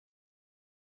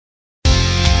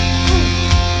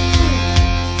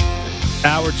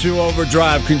Hour 2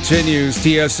 Overdrive continues.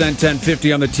 TSN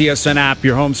 1050 on the TSN app,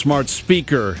 your home smart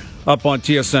speaker. Up on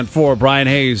TSN 4, Brian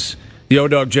Hayes, the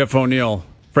O-Dog Jeff O'Neill,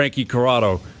 Frankie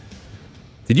Corrado.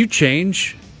 Did you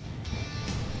change?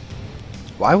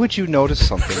 Why would you notice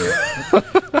something?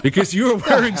 Because you were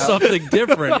wearing something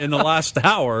different in the last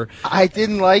hour. I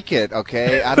didn't like it,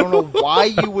 okay? I don't know why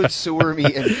you would sewer me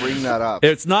and bring that up.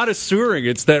 It's not a sewering.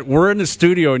 It's that we're in the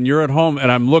studio and you're at home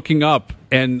and I'm looking up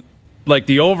and like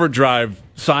the Overdrive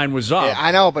sign was up. Yeah,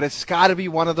 I know, but it's got to be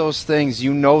one of those things.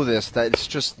 You know this, that it's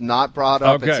just not brought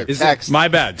up. Okay. It's a text. My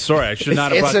bad. Sorry, I should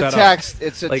not have brought that up. It's a text.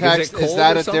 It's a text. Is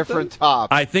that a different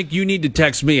top? I think you need to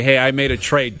text me, hey, I made a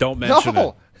trade. Don't mention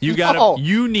it.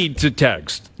 You need to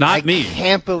text, not me. I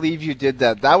can't believe you did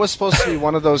that. That was supposed to be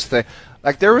one of those things.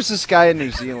 Like, there was this guy in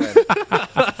New Zealand.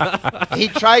 He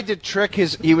tried to trick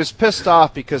he was pissed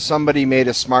off because somebody made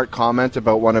a smart comment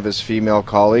about one of his female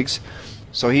colleagues.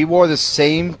 So he wore the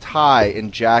same tie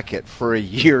and jacket for a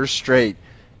year straight,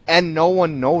 and no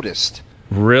one noticed.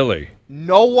 Really?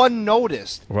 No one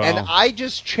noticed. Wow. And I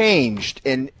just changed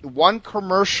in one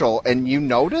commercial, and you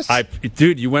noticed?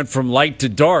 Dude, you went from light to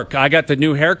dark. I got the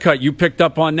new haircut. You picked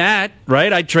up on that,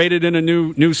 right? I traded in a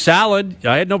new salad.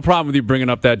 I had no problem with you bringing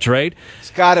up that trade.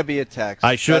 It's got to be a text.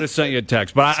 I should have sent you a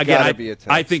text. But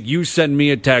I think you send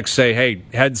me a text, say, hey,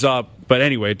 heads up. But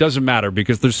anyway, it doesn't matter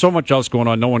because there's so much else going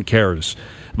on. No one cares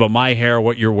about my hair,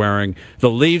 what you're wearing. The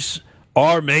Leafs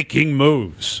are making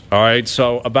moves. All right.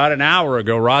 So about an hour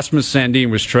ago, Rasmus Sandin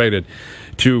was traded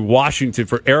to Washington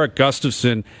for Erik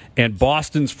Gustafsson and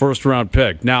Boston's first-round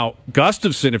pick. Now,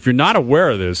 Gustafsson, if you're not aware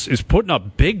of this, is putting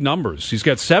up big numbers. He's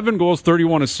got 7 goals,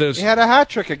 31 assists. He had a hat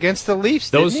trick against the Leafs,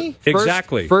 didn't he?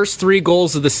 Exactly. First 3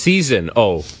 goals of the season,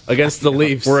 against the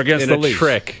Leafs. We're against the Leafs.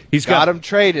 Trick. He's got him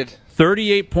traded.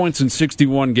 38 points in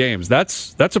 61 games.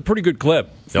 That's a pretty good clip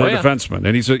for a defenseman.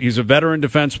 And he's a veteran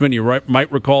defenseman. You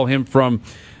might recall him from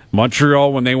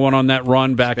Montreal when they went on that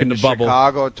run back in the bubble.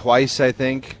 Chicago twice, I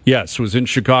think. Yes, was in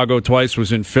Chicago twice,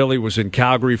 was in Philly, was in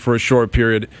Calgary for a short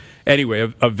period.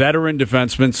 Anyway, a veteran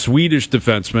defenseman, Swedish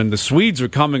defenseman. The Swedes are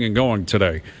coming and going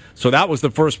today. So that was the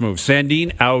first move.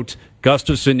 Sandin out,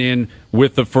 Gustafsson in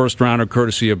with the first rounder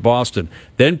courtesy of Boston.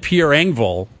 Then Pierre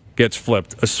Engvall gets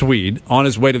flipped, a Swede, on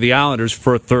his way to the Islanders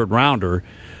for a third-rounder.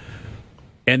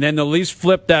 And then the Leafs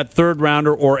flip that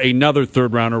third-rounder or another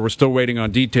third-rounder, we're still waiting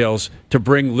on details, to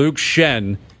bring Luke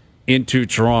Schenn into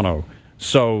Toronto.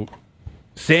 So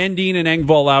Sandin and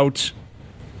Engvall out,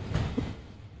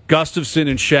 Gustafsson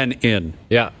and Schenn in.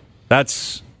 Yeah.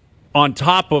 That's on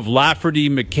top of Lafferty,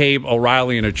 McCabe,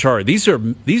 O'Reilly, and Achari.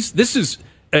 This is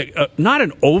not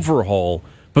an overhaul,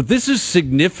 but this is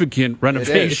significant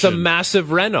renovation. It's a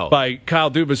massive reno by Kyle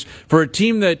Dubas for a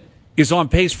team that is on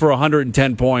pace for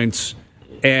 110 points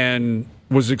and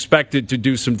was expected to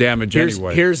do some damage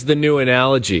anyway. Here's the new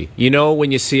analogy. You know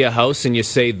when you see a house and you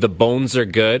say the bones are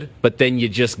good, but then you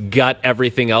just gut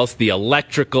everything else, the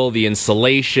electrical, the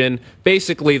insulation.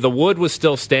 Basically, the wood was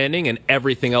still standing and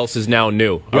everything else is now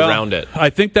new around it. I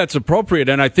think that's appropriate,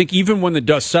 and I think even when the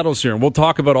dust settles here, and we'll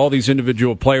talk about all these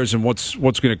individual players and what's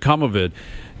going to come of it,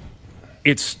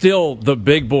 it's still the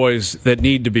big boys that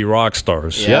need to be rock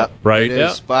stars. Yeah, right? It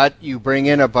is, but you bring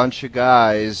in a bunch of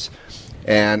guys,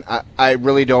 and I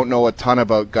really don't know a ton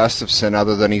about Gustafsson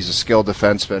other than he's a skilled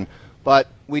defenseman. But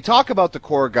we talk about the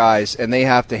core guys, and they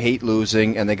have to hate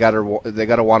losing, and they got to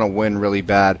want to win really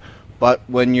bad. But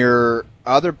when your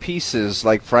other pieces,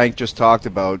 like Frank just talked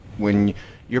about, when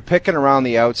you're picking around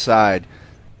the outside,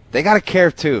 they got to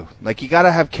care too. Like, you got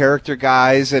to have character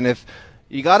guys, and if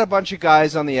you got a bunch of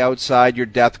guys on the outside, your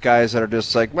depth guys that are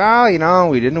just like, well,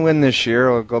 we didn't win this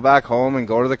year. We'll go back home and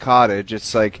go to the cottage.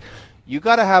 It's like you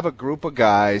got to have a group of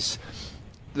guys.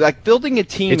 Like building a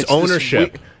team. It's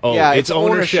ownership. It's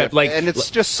ownership. And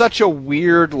it's just such a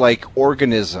weird,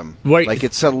 organism. Right. Like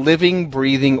it's a living,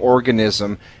 breathing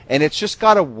organism. And it's just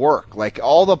got to work. Like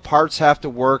all the parts have to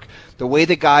work. The way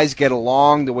the guys get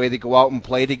along, the way they go out and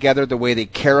play together, the way they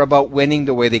care about winning,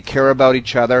 the way they care about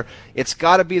each other. It's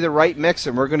got to be the right mix,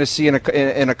 and we're going to see in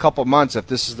a couple months if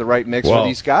this is the right mix for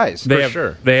these guys.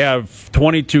 They have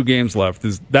 22 games left.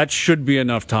 That should be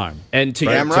enough time. And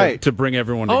to bring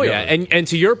everyone together. Oh, yeah. And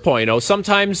to your point,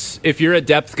 sometimes if you're a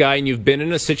depth guy and you've been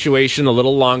in a situation a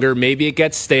little longer, maybe it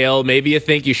gets stale. Maybe you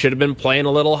think you should have been playing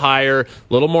a little higher, a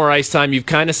little more ice time. You've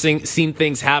kind of seen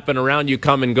things happen around you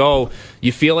come and go.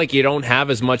 You feel like you don't have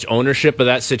as much ownership of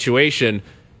that situation.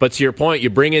 But to your point,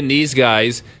 you bring in these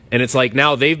guys, and it's like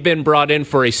now they've been brought in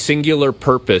for a singular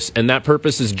purpose, and that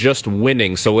purpose is just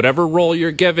winning. So whatever role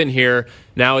you're given here,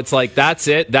 now it's like that's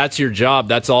it. That's your job.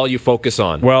 That's all you focus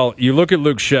on. Well, you look at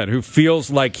Luke Schenn, who feels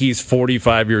like he's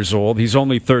 45 years old. He's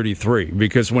only 33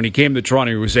 because when he came to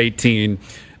Toronto, he was 18.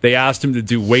 They asked him to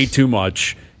do way too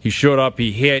much. He showed up,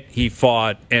 he hit, he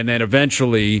fought, and then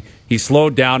eventually he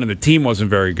slowed down and the team wasn't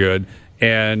very good,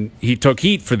 and he took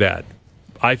heat for that.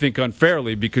 I think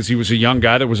unfairly because he was a young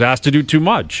guy that was asked to do too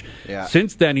much. Yeah.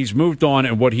 Since then, he's moved on,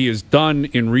 and what he has done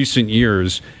in recent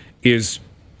years is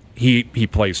he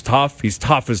plays tough. He's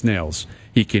tough as nails.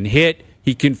 He can hit.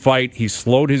 He can fight. He's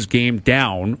slowed his game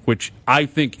down, which I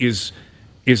think is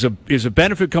a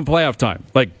benefit come playoff time.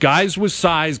 Like guys with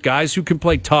size, guys who can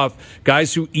play tough,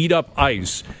 guys who eat up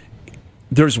ice.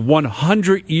 There's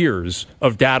 100 years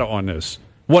of data on this.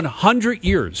 100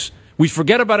 years. We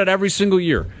forget about it every single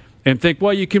year and think,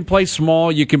 well, you can play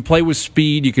small, you can play with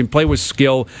speed, you can play with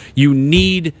skill. You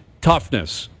need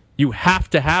toughness. You have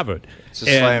to have it. It's a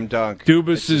slam dunk.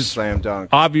 Dubas is slam dunk.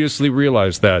 Obviously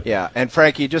realized that. Yeah, and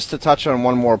Frankie, just to touch on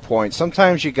one more point,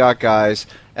 sometimes you got guys,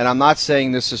 and I'm not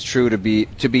saying this is true to be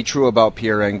true about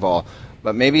Pierre Engvall,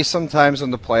 but maybe sometimes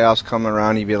when the playoffs come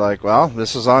around, you'd be like, well,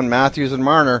 this is on Matthews and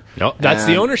Marner. No, that's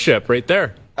the ownership right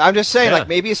there. I'm just saying, like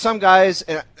maybe some guys,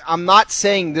 and I'm not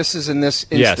saying this is in this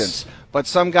instance, but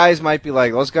some guys might be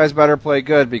like, those guys better play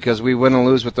good because we win and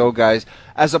lose with those guys,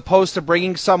 as opposed to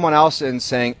bringing someone else in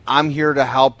saying, I'm here to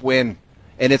help win.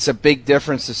 And it's a big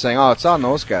difference to saying, oh, it's on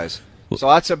those guys. So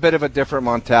that's a bit of a different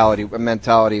mentality.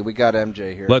 We got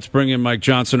MJ here. Let's bring in Mike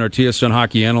Johnson, our TSN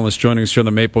hockey analyst, joining us here on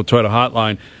the Maple Toyota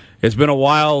Hotline. It's been a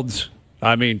wild,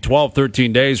 12,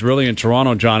 13 days really in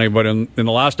Toronto, Johnny, but in the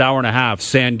last hour and a half,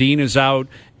 Sandin is out,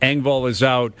 Engvall is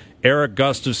out, Erik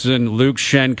Gustafsson, Luke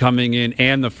Schenn coming in,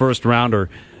 and the first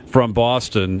rounder from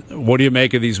Boston. What do you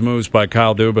make of these moves by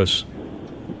Kyle Dubas?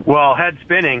 Well, head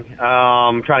spinning,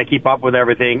 trying to keep up with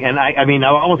everything. And I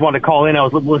almost wanted to call in. I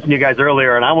was listening to you guys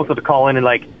earlier, and I almost wanted to call in and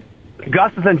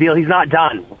Gustafsson deal, he's not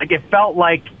done. It felt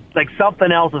like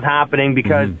something else is happening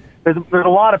because there's a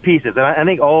lot of pieces. And I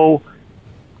think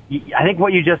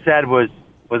what you just said was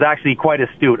actually quite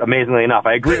astute, amazingly enough.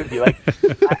 I agree with you.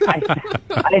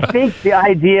 I think the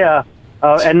idea,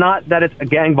 and not that it's a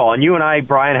Engvall, and you and I,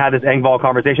 Brian, had this Engvall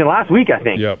conversation last week, I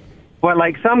think. Yep. But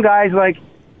some guys, we're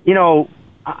going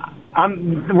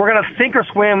to sink or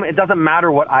swim. It doesn't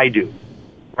matter what I do,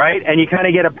 right? And you kind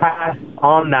of get a pass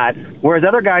on that. Whereas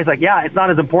other guys, it's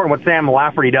not as important what Sam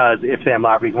Lafferty does, if Sam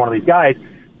Lafferty's one of these guys,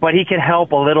 but he can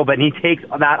help a little bit, and he takes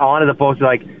that on as opposed to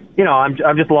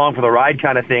I'm just along for the ride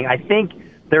kind of thing. I think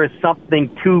there is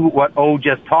something to what O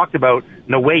just talked about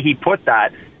and the way he put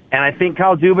that. And I think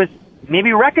Kyle Dubas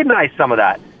maybe recognized some of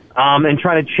that and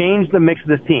trying to change the mix of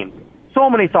this team. So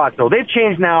many thoughts, though. They've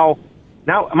changed now,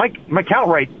 my count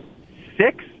right,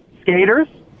 6 skaters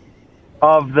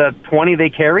of the 20 they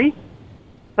carry.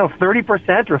 So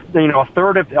 30% or a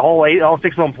third of all 6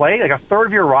 of them play. A third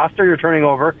of your roster you're turning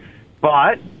over,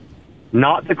 but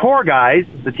not the core guys.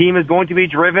 The team is going to be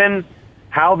driven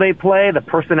how they play, the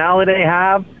personality they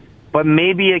have, but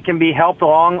maybe it can be helped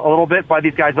along a little bit by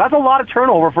these guys. That's a lot of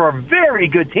turnover for a very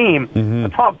good team, a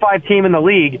top 5 team in the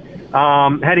league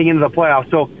heading into the playoffs.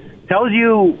 So tells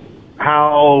you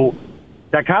how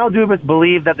that Kyle Dubas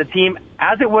believed that the team,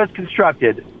 as it was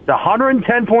constructed, the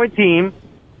 110-point team,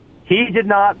 he did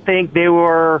not think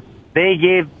they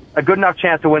gave a good enough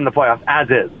chance to win the playoffs as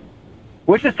is,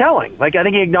 which is telling. I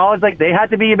think he acknowledged they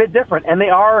had to be a bit different, and they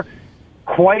are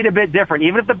quite a bit different.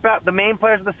 Even if the main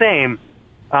players are the same,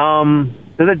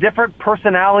 there's a different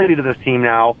personality to this team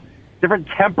now, different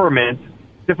temperament,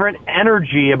 different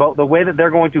energy about the way that they're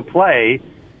going to play,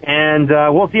 and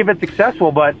we'll see if it's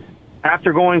successful, but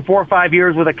after going 4 or 5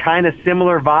 years with a kind of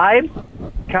similar vibe,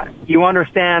 you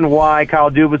understand why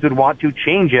Kyle Dubas would want to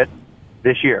change it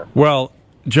this year. Well,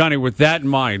 Johnny, with that in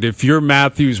mind, if you're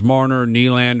Matthews, Marner,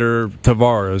 Nylander,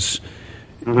 Tavares,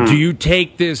 do you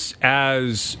take this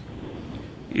as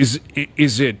is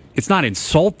it? It's not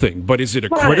insulting, but is it a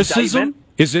criticism?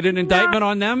 Is it an indictment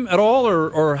on them at all,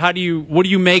 or what do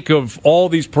you make of all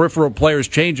these peripheral players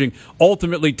changing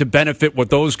ultimately to benefit what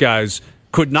those guys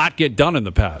could not get done in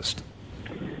the past?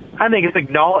 I think it's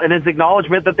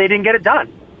acknowledgement that they didn't get it done,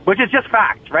 which is just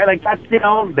fact, right? That's they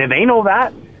know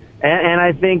that, and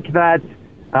I think that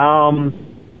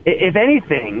if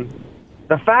anything,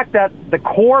 the fact that the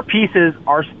core pieces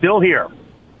are still here,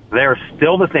 they're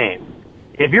still the same.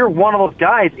 If you're one of those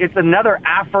guys, it's another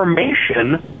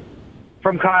affirmation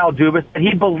from Kyle Dubas that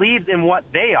he believes in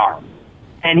what they are,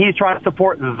 and he's trying to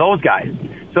support those guys.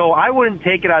 So I wouldn't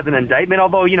take it as an indictment,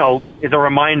 although, it's a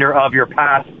reminder of your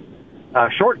past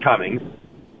shortcomings.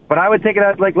 But I would take it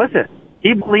as, like, listen,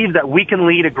 he believes that we can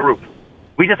lead a group.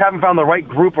 We just haven't found the right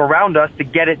group around us to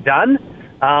get it done.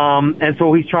 And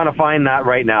so he's trying to find that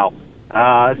right now.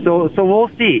 So we'll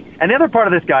see. And the other part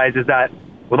of this, guys, is that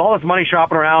with all this money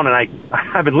shopping around, and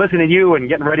I've been listening to you and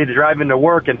getting ready to drive into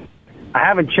work, and I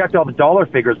haven't checked all the dollar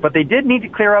figures, but they did need to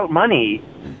clear out money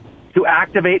to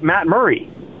activate Matt Murray.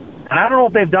 And I don't know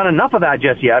if they've done enough of that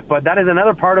just yet, but that is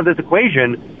another part of this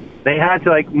equation. They had to,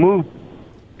 like, move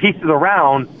pieces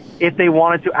around if they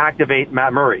wanted to activate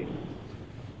Matt Murray.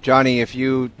 Johnny, if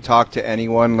you talk to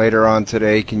anyone later on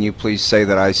today, can you please say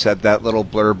that I said that little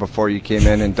blur before you came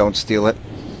in and don't steal it?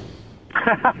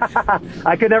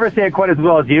 I could never say it quite as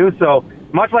well as you, so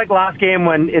much like last game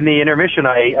when in the intermission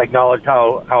I acknowledged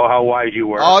how wise you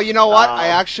were. Oh, you know what? I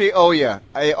actually owe you.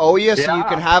 I owe you so you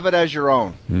can have it as your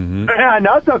own. Mm-hmm. Yeah,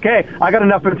 no, it's okay. I got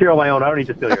enough material of my own. I don't need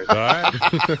to steal yours. All right.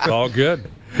 It's all good.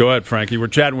 Go ahead, Frankie. We're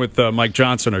chatting with Mike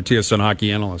Johnson, our TSN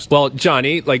hockey analyst. Well,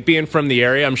 Johnny, like being from the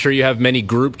area, I'm sure you have many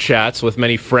group chats with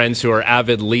many friends who are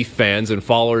avid Leaf fans and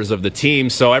followers of the team.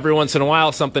 So every once in a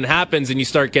while, something happens and you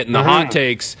start getting the hot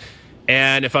takes.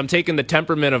 And if I'm taking the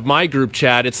temperament of my group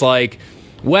chat, it's like,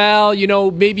 well, you know,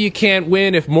 maybe you can't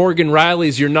win if Morgan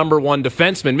Rielly's your number one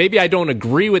defenseman. Maybe I don't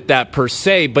agree with that per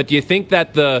se, but do you think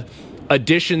that the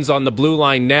additions on the blue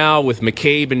line now with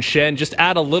McCabe and Schenn just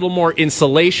add a little more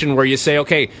insulation where you say,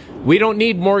 okay, we don't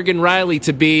need Morgan Rielly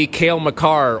to be Cale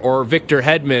Makar or Victor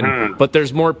Hedman, but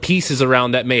there's more pieces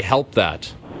around that may help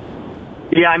that.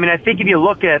 Yeah, I mean, I think if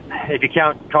you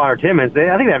count Connor Timmins,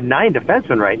 I think they have 9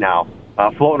 defensemen right now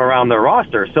floating around their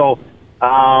roster. So,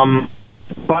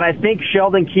 but I think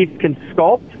Sheldon Keefe can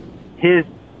sculpt his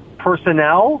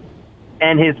personnel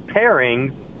and his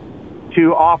pairings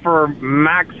to offer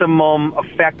maximum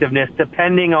effectiveness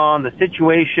depending on the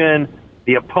situation,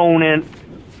 the opponent,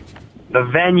 the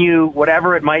venue,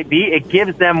 whatever it might be. It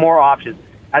gives them more options.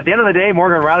 At the end of the day,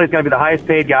 Morgan Rielly is going to be the highest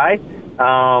paid guy.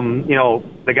 You know,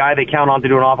 the guy they count on to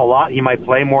do an awful lot. He might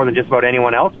play more than just about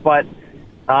anyone else, but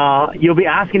you'll be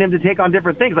asking him to take on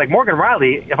different things. Like Morgan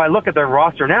Rielly, if I look at their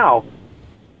roster now,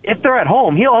 if they're at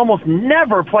home, he'll almost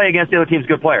never play against the other team's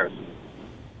good players.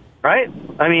 Right?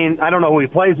 I mean, I don't know who he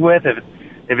plays with. If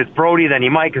it's Brody, then he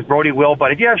might, because Brody will.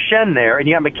 But if you have Schenn there, and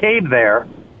you have McCabe there,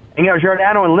 and you have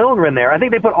Giordano and Liljegren there, I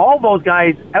think they put all those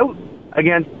guys out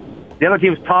against the other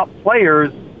team's top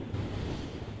players,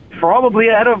 probably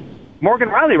ahead of Morgan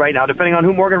Rielly right now, depending on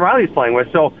who Morgan Rielly's playing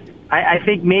with. So I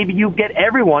think maybe you get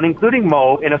everyone, including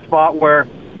Mo, in a spot where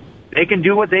they can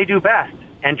do what they do best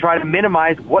and try to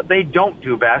minimize what they don't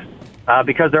do best,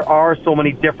 because there are so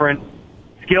many different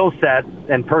skill sets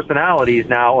and personalities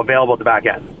now available at the back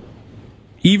end.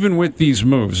 Even with these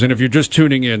moves, and if you're just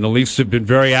tuning in, the Leafs have been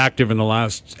very active in the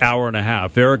last hour and a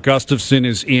half. Erik Gustafsson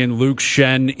is in. Luke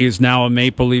Schenn is now a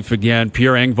Maple Leaf again.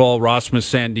 Pierre Engvall, Rasmus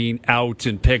Sandin out,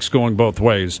 and picks going both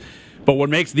ways. But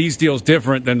what makes these deals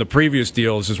different than the previous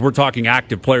deals is we're talking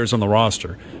active players on the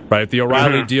roster, right? The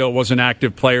O'Reilly deal wasn't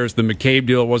active players. The McCabe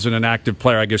deal wasn't an active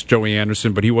player. I guess Joey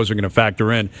Anderson, but he wasn't going to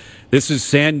factor in. This is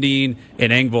Sandin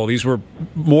and Engvall. These were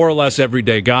more or less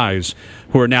everyday guys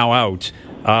who are now out.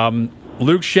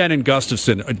 Luke Schenn and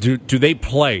Gustafsson, do they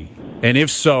play? And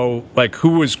if so, like,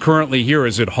 who is currently here?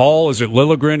 Is it Hall? Is it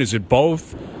Liljegren? Is it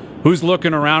both? Who's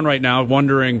looking around right now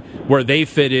wondering where they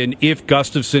fit in if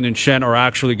Gustafsson and Schenn are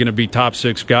actually going to be top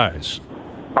 6 guys?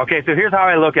 Okay, so here's how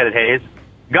I look at it, Hayes.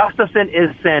 Gustafsson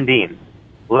is Sandin.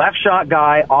 Left shot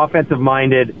guy, offensive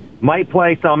minded, might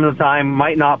play some of the time,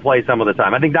 might not play some of the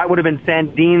time. I think that would have been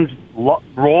Sandin's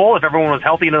role if everyone was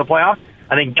healthy into the playoffs.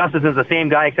 I think Gustafsson's the same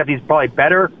guy, except he's probably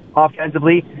better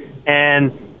offensively.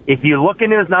 And if you look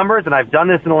into his numbers, and I've done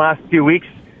this in the last few weeks,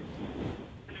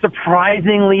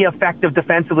 surprisingly effective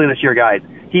defensively this year, guys.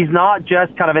 He's not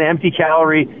just kind of an empty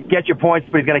calorie, get your points,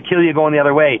 but he's going to kill you going the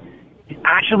other way. He's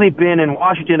actually been in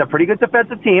Washington a pretty good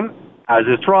defensive team, as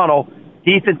is Toronto,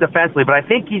 decent defensively, but I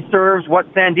think he serves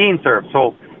what Sandin serves.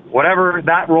 So whatever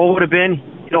that role would have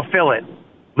been, he'll fill it.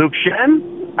 Luke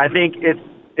Schenn, I think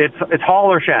it's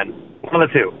Hall or Schenn, one of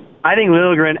the two. I think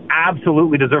Liljegren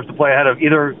absolutely deserves to play ahead of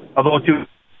either of those two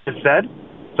just said.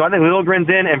 So I think Liljegren's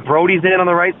in and Brody's in on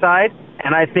the right side.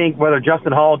 And I think whether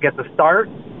Justin Hall gets a start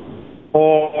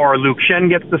or Luke Schenn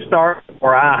gets the start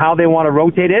or how they want to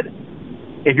rotate it,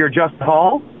 if you're Justin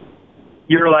Hall,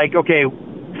 you're like, okay,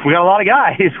 we got a lot of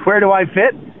guys. Where do I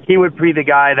fit? He would be the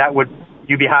guy that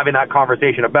you'd be having that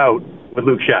conversation about with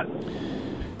Luke Schenn.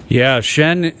 Yeah,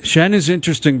 Schenn is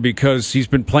interesting because he's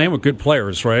been playing with good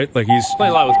players, right? Like he's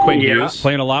playing a lot with Quinn Hughes.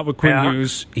 Playing a lot with Quinn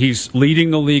Hughes. He's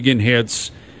leading the league in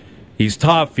hits. He's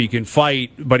tough. He can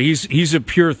fight, but he's a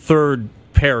pure third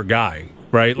pair guy,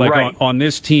 right? Like Right. on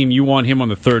this team, you want him on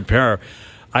the third pair.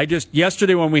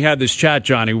 Yesterday when we had this chat,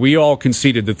 Johnny, we all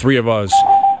conceded, the three of us.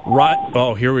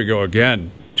 Oh, here we go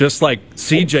again. Just like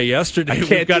CJ yesterday,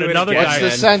 we've got another What's guy.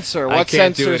 the sensor? What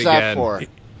sensor is that for?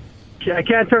 I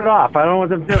can't turn it off. I don't know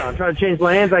what I'm doing. I'm trying to change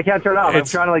lanes. I can't turn it off. I'm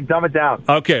trying to like dumb it down.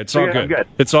 Okay, it's all I'm good. good.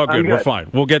 It's all good. I'm We're good. fine.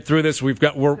 We'll get through this.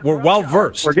 We're well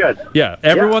versed. We're good. Yeah,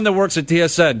 everyone that works at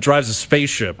TSN drives a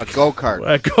spaceship. A go-kart.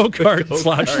 A go-kart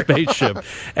slash spaceship.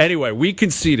 Anyway, we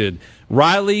conceded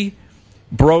Riley,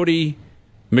 Brody,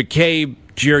 McCabe,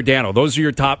 Giordano. Those are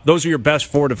your best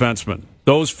four defensemen.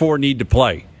 Those four need to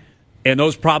play. And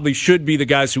those probably should be the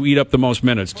guys who eat up the most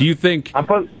minutes. Do you think?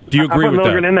 Do you agree with that?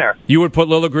 Liljegren in there. You would put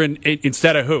Liljegren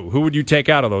instead of who? Who would you take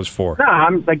out of those four? No,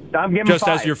 I'm giving Just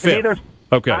five. as your To me, fifth.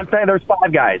 Okay. I'm saying there's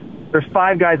five guys. There's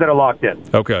five guys that are locked in.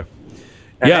 Okay.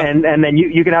 Yeah. And then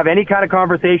you can have any kind of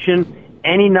conversation,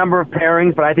 any number of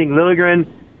pairings, but I think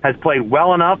Liljegren has played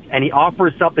well enough, and he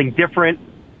offers something different,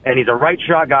 and he's a right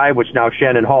shot guy, which now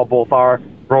Shen and Hall both are.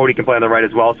 Brody can play on the right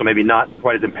as well, so maybe not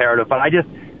quite as imperative, but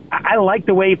I like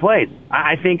the way he plays.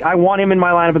 I think I want him in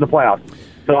my lineup in the playoffs.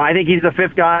 So I think he's the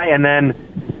fifth guy, and then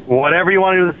whatever you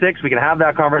want to do with the sixth, we can have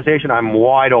that conversation. I'm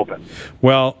wide open.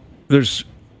 Well, there's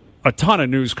a ton of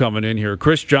news coming in here.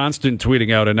 Chris Johnston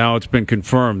tweeting out, and now it's been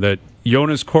confirmed that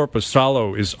Jonas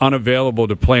Korpisalo is unavailable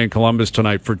to play in Columbus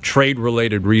tonight for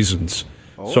trade-related reasons.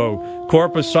 So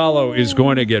Korpisalo is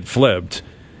going to get flipped.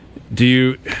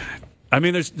 I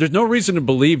mean, there's no reason to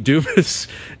believe Dubas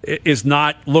is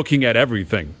not looking at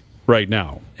everything right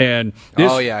now. And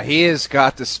he has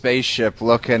got the spaceship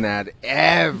looking at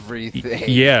everything.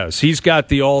 Yes, he's got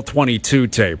the all 22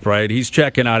 tape, right? He's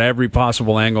checking out every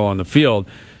possible angle on the field.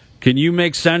 Can you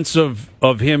make sense of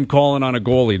him calling on a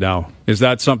goalie now? Is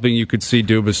that something you could see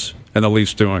Dubas and the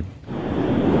Leafs doing?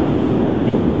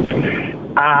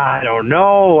 I don't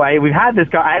know. We've had this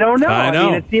guy. I don't know. I know.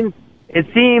 I mean, it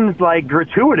seems like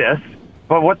gratuitous.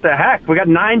 But what the heck? We got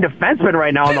 9 defensemen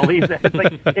right now in the Leafs.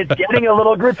 It's getting a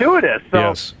little gratuitous. So,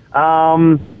 yes.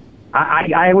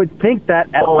 I would think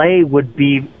that LA would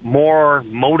be more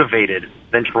motivated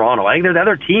than Toronto. I think there's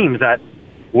other teams that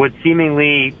would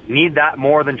seemingly need that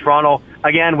more than Toronto.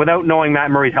 Again, without knowing Matt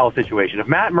Murray's health situation. If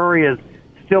Matt Murray is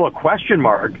still a question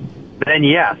mark, then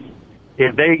yes.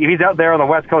 If he's out there on the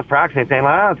West Coast practicing, saying,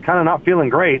 it's kind of not feeling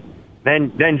great,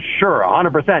 then sure,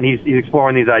 100%, he's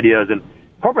exploring these ideas. And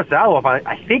Korpisalo,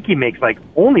 I think he makes like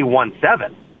only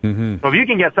 1.7. Mm-hmm. So if you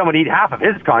can get someone to eat half of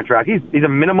his contract, he's a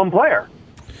minimum player.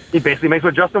 He basically makes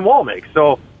what Justin Wall makes.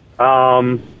 So,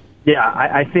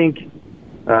 I think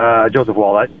Joseph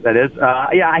Wall, that is.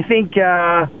 I think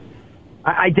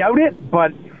I doubt it,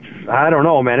 but I don't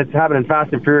know, man. It's happening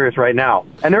fast and furious right now.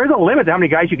 And there is a limit to how many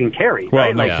guys you can carry. Well,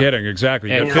 right? no kidding. Exactly.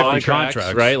 You And have 50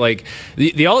 contracts. right? Like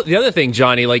the other thing,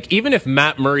 Johnny, like even if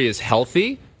Matt Murray is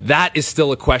healthy, that is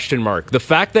still a question mark. The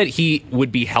fact that he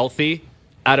would be healthy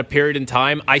at a period in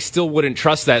time, I still wouldn't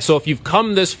trust that. So if you've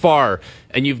come this far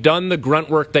and you've done the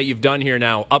grunt work that you've done here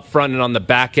now, up front and on the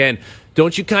back end,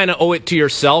 don't you kind of owe it to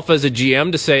yourself as a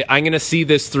GM to say, I'm going to see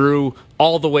this through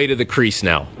all the way to the crease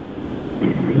now?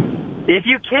 If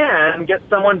you can get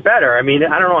someone better, I mean,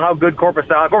 I don't know how good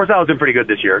Korpisalo's been pretty good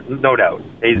this year, no doubt.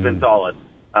 He's been solid.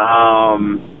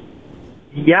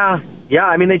 Yeah.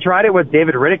 I mean, they tried it with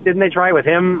David Riddick, didn't they? Try it with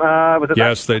him?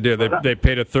 Yes, they did. They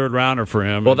paid a third rounder for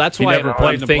him. Well, that's why I'm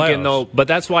thinking playoffs. though. But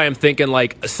that's why I'm thinking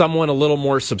like someone a little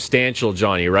more substantial,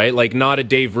 Johnny. Right? Like not a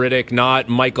Dave Riddick, not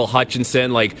Michael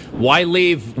Hutchinson. Like why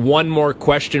leave one more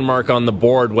question mark on the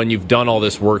board when you've done all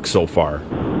this work so far?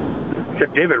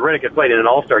 David Riddick had played in an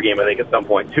All-Star game, I think, at some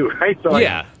point too, right? So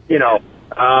yeah. If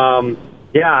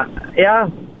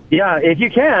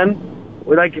you can,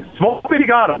 like smoke if you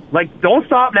got him. Like don't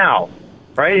stop now.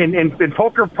 Right? In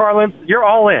poker parlance, you're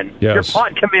all in. Yes. You're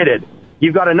pot committed.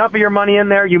 You've got enough of your money in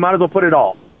there, you might as well put it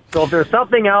all. So if there's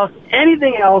something else,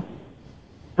 anything else,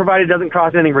 provided it doesn't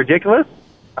cost anything ridiculous,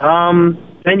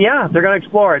 then yeah, they're going to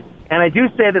explore it. And I do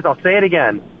say this, I'll say it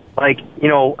again. Like,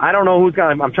 I don't know who's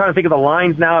going to, I'm trying to think of the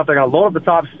lines now, if they're going to load up the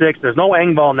top 6. There's no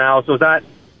Engvall now, so is that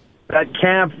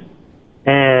Kampf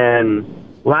and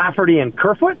Lafferty and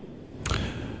Kerfoot?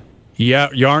 Yeah,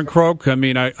 Yarncroke. I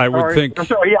mean, I would think. I'm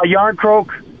sorry, yeah, Yarncroke,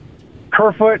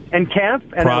 Kerfoot, and Kampf,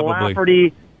 and Probably. then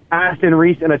Lafferty, Aston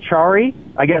Reese, and Achari.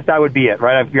 I guess that would be it,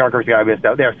 right? Yarncroke's the guy I missed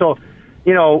out there. So,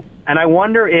 and I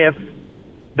wonder if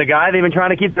the guy they've been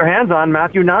trying to keep their hands on,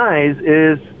 Matthew Nyes,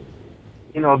 is,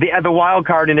 the wild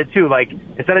card in it too. Like,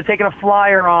 instead of taking a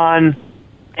flyer on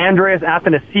Andreas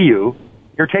Athanasiou,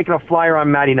 you're taking a flyer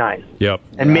on Matty Nyes. Yep.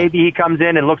 And maybe he comes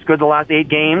in and looks good the last 8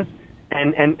 games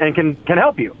and can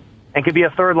help you. And could be a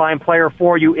third-line player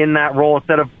for you in that role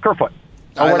instead of Kerfoot.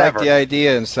 I like whatever. the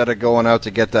idea instead of going out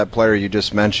to get that player you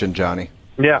just mentioned, Johnny.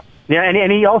 Yeah,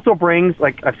 and he also brings,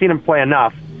 like, I've seen him play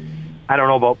enough. I don't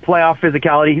know about playoff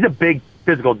physicality. He's a big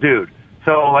physical dude.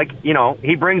 So, like,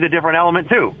 he brings a different element,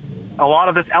 too. A lot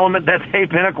of this element that they've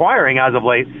been acquiring as of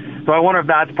late. So I wonder if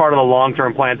that's part of the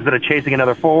long-term plan. Instead of chasing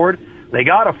another forward, they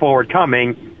got a forward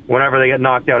coming whenever they get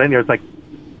knocked out in there. It's like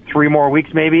 3 more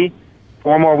weeks maybe,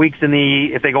 4 more weeks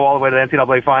if they go all the way to the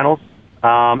NCAA finals,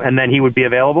 and then he would be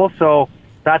available. So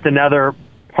that's another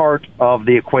part of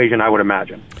the equation, I would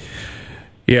imagine.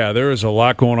 Yeah, there is a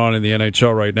lot going on in the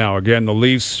NHL right now. Again, the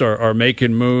Leafs are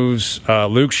making moves.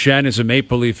 Luke Schenn is a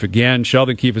Maple Leaf again.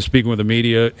 Sheldon Keefe is speaking with the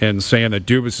media and saying that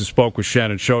Dubas has spoke with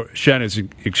Schenn, and Schenn is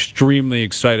extremely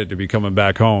excited to be coming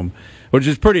back home, which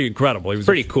is pretty incredible. He was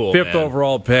pretty cool, fifth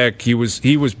overall pick. He was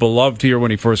beloved here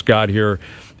when he first got here,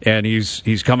 and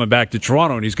he's coming back to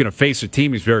Toronto, and he's going to face a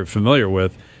team he's very familiar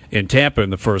with in Tampa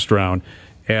in the first round.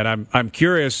 And I'm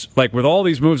curious, like, with all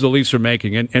these moves the Leafs are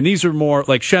making, and these are more,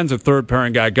 like, Schenn's a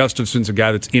third-pairing guy, Gustafson's a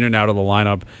guy that's in and out of the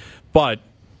lineup, but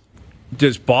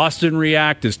does Boston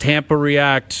react? Does Tampa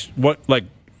react?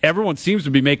 Everyone seems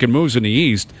to be making moves in the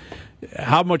East.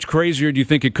 How much crazier do you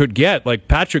think it could get? Like,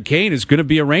 Patrick Kane is going to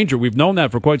be a Ranger. We've known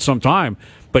that for quite some time,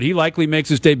 but he likely makes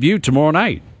his debut tomorrow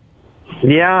night.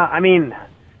 Yeah, I mean,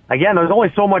 again, there's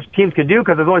only so much teams can do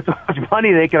because there's only so much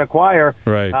money they can acquire.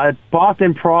 Right.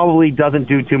 Boston probably doesn't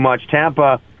do too much.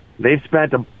 Tampa, they've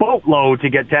spent a boatload to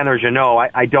get Tanner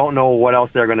Jeannot. I don't know what else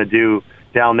they're going to do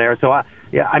down there. So,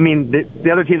 I mean,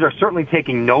 the other teams are certainly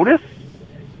taking notice,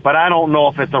 but I don't know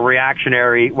if it's a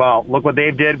reactionary, well, look what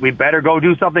they did. We better go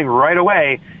do something right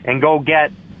away and go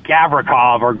get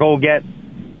Gavrikov or go get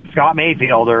Scott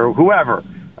Mayfield or whoever.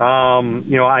 I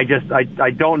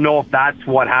don't know if that's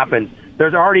what happens.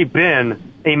 There's already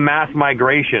been a mass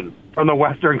migration from the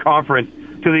Western Conference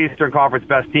to the Eastern Conference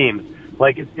best teams.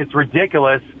 Like, it's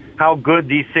ridiculous how good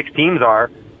these 6 teams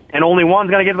are, and only one's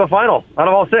going to get to the final out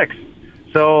of all 6.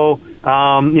 So,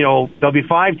 there'll be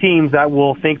 5 teams that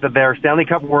will think that they're Stanley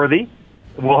Cup worthy,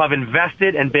 will have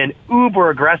invested and been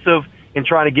uber aggressive in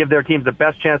trying to give their teams the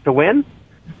best chance to win,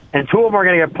 and 2 of them are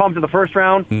going to get pumped in the first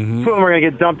round, 2 of them are going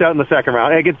to get dumped out in the second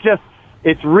round. Like,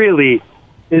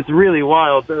 it's really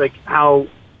wild, like how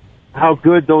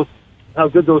good those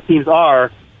teams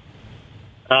are,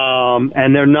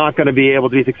 and they're not going to be able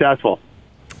to be successful.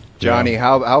 Johnny,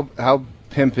 how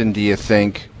pimpin' do you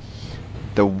think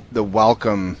the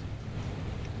welcome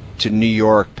to New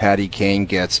York Patty Kane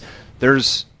gets?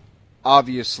 There's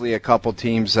obviously a couple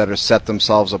teams that have set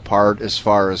themselves apart as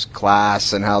far as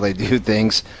class and how they do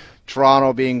things.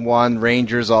 Toronto being one,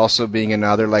 Rangers also being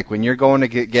another. Like, when you're going to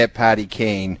get Patty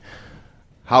Kane,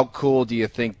 how cool do you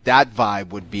think that vibe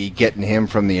would be, getting him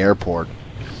from the airport?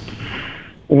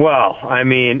 Well, I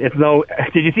mean, did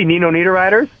you see Nino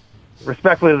Niederreiter's?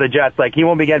 Respectfully to the Jets, like, he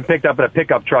won't be getting picked up in a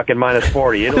pickup truck in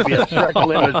 -40. It'll be a stretch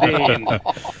limousine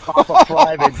off a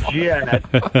private jet.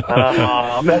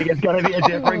 It's going to be a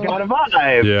different kind of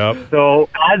vibe. Yep. So,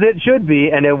 as it should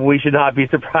be, and we should not be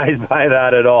surprised by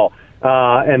that at all.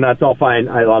 And that's all fine.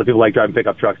 A lot of people like driving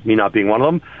pickup trucks, me not being one of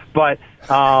them. But,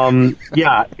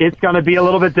 yeah, it's going to be a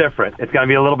little bit different.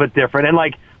 And,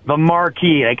 like, the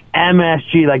marquee, like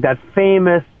MSG, like that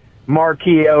famous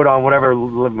marquee out on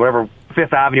whatever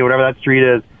Fifth Avenue, whatever that street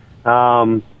is.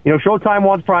 Showtime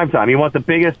wants primetime. He wants the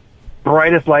biggest,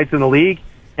 brightest lights in the league.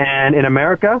 And in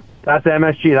America, that's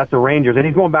MSG. That's the Rangers. And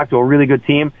he's going back to a really good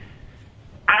team.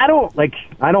 I don't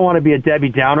want to be a Debbie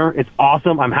Downer. It's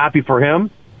awesome. I'm happy for him.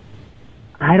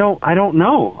 I don't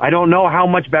know. I don't know how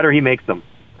much better he makes them.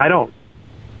 I don't.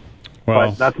 Well,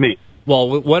 but that's me.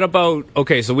 Well, what about,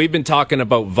 okay, so we've been talking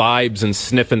about vibes and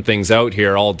sniffing things out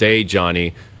here all day,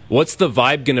 Johnny. What's the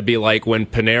vibe going to be like when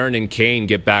Panarin and Kane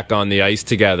get back on the ice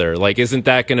together? Like, isn't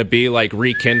that going to be like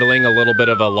rekindling a little bit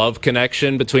of a love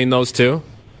connection between those two?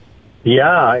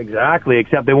 Yeah, exactly.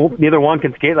 Except neither one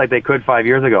can skate like they could 5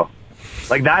 years ago.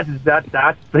 Like that's you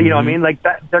know what I mean? Like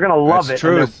that, they're going to love That's it.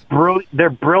 truth. And they're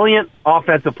brilliant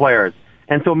offensive players.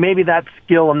 And so maybe that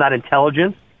skill and that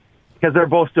intelligence, because they're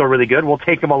both still really good, will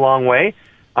take them a long way.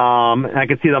 And I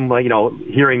could see them,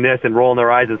 hearing this and rolling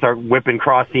their eyes and start whipping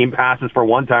cross-seam passes for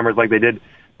one-timers like they did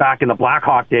back in the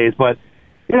Blackhawk days. But,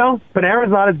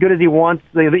 Panarin's not as good as he wants.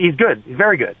 He's good. He's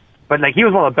very good. But, he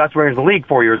was one of the best players in the league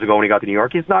 4 years ago when he got to New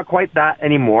York. He's not quite that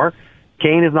anymore.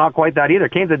 Kane is not quite that either.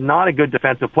 Kane's not a good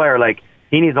defensive player.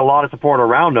 He needs a lot of support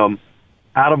around him.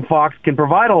 Adam Fox can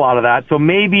provide a lot of that. So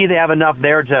maybe they have enough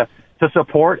there to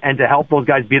support and to help those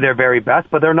guys be their very best.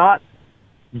 But they're not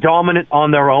dominant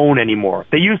on their own anymore.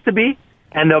 They used to be,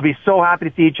 and they'll be so happy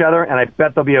to see each other, and I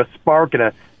bet there'll be a spark and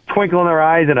a twinkle in their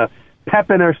eyes and a pep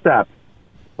in their step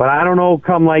But I don't know,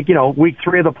 come like, week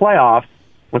 3 of the playoffs,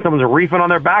 when someone's reefing on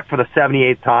their back for the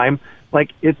 78th time, like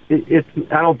it's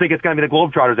I don't think it's going to be the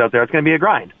Globetrotters out there. It's going to be a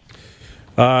grind.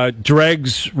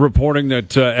 Dregs reporting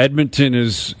that Edmonton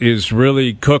is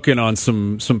really cooking on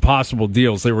some possible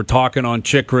deals. They were talking on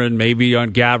Chychrun, maybe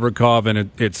on Gavrikov,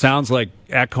 and it sounds like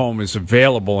Ekholm is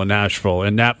available in Nashville,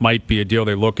 and that might be a deal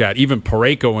they look at. Even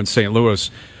Parayko in St.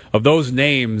 Louis. Of those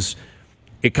names,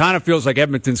 it kind of feels like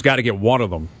Edmonton's got to get one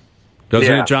of them,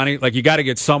 doesn't it, Johnny? Like you got to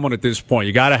get someone at this point.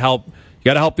 You got to help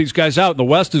these guys out. The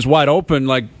West is wide open.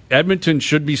 Like Edmonton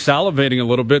should be salivating a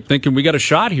little bit, thinking we got a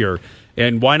shot here.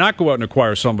 And why not go out and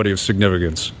acquire somebody of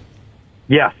significance?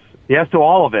 Yes to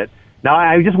all of it. Now,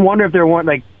 I just wonder if there weren't,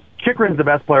 like, Chychrun's the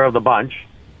best player of the bunch,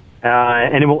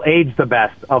 and it will age the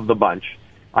best of the bunch.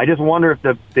 I just wonder if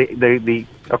the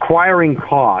acquiring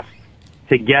cost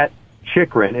to get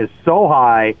Chychrun is so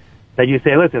high that you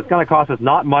say, listen, it's going to cost us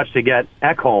not much to get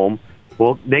Ekholm.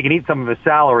 Well, they can eat some of his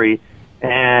salary,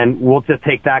 and we'll just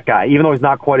take that guy, even though he's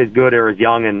not quite as good or as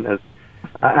young and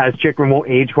as Chychrun won't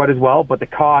age quite as well. But the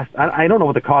cost, I don't know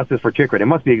what the cost is for Chychrun. It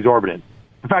must be exorbitant.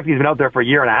 In fact, he's been out there for a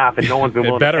year and a half, and no one's been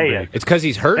willing to pay it. It's because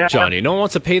he's hurt, Johnny. No one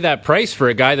wants to pay that price for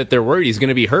a guy that they're worried he's going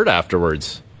to be hurt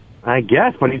afterwards. I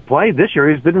guess, but he's played this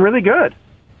year. He's been really good.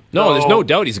 No, there's no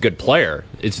doubt he's a good player.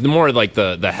 It's more like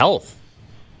the health.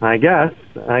 I guess.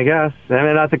 I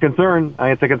mean, that's a concern.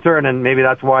 It's a concern, and maybe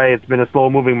that's why it's been a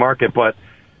slow-moving market. But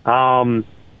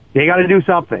they got to do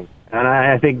something. And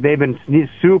I think they've been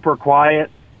super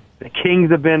quiet. The Kings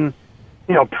have been,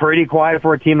 pretty quiet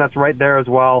for a team that's right there as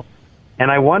well. And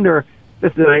I wonder,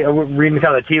 reading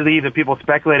kind of the tea leaves and people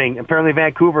speculating, apparently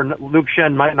Vancouver, Luke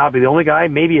Schenn might not be the only guy.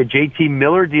 Maybe a JT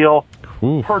Miller deal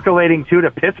percolating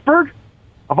to Pittsburgh,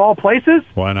 of all places.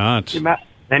 Why not?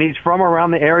 And he's from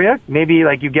around the area. Maybe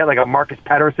like you get like a Marcus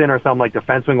Pettersson or some like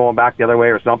defenseman going back the other way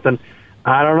or something.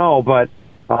 I don't know, but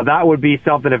that would be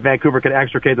something if Vancouver could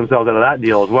extricate themselves out of that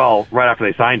deal as well right after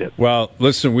they signed it. Well,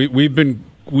 listen, we've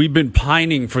been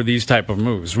pining for these type of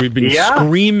moves. We've been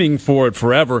screaming for it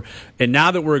forever, and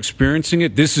now that we're experiencing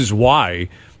it, this is why.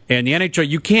 And the NHL,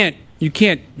 you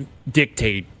can't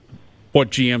dictate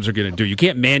what GMs are going to do. You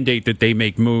can't mandate that they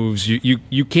make moves.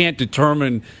 You can't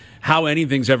determine how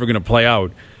anything's ever going to play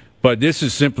out. But this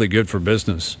is simply good for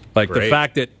business. Like the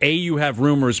fact that A, you have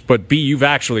rumors, but B, you've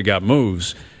actually got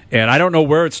moves. And I don't know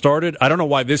where it started. I don't know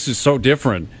why this is so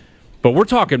different. But we're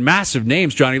talking massive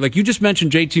names, Johnny. Like you just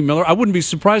mentioned JT Miller. I wouldn't be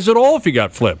surprised at all if he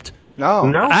got flipped.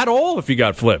 No. At all if he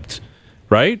got flipped.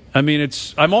 Right? I mean,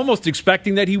 I'm almost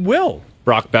expecting that he will.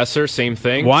 Brock Besser, same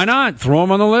thing. Why not? Throw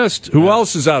him on the list. Who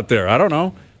else is out there? I don't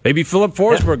know. Maybe Philip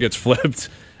Forsberg gets flipped.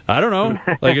 I don't know.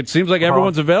 Like it seems like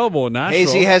everyone's available in Nashville.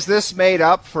 Hazy, has this made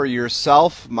up for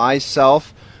yourself,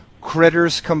 myself,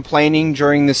 critters complaining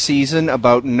during the season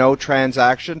about no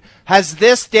transaction? Has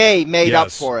this day made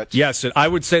up for it? Yes, I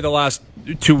would say the last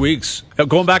 2 weeks.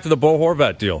 Going back to the Bo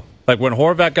Horvat deal. Like when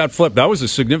Horvat got flipped, that was a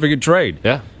significant trade.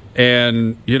 Yeah.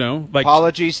 And, like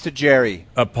apologies to Jerry.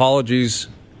 Apologies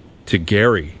to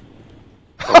Gary.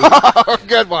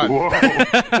 Good one. Whoa.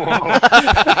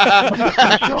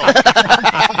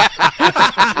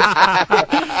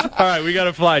 All right, we got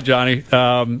to fly, Johnny.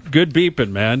 Good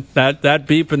beeping, man. That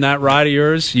beep and that ride of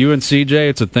yours, you and CJ,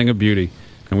 it's a thing of beauty,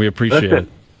 and we appreciate it.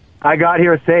 I got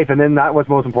here safe, and then that was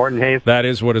most important, Hayes. That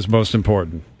is what is most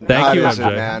important. Thank you,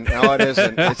 MJ. Man. No, it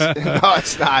isn't. No,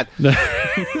 it's not.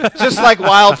 Just like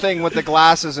Wild Thing with the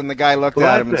glasses, and the guy looked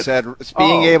at him and said,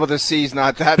 being able to see is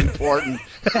not that important.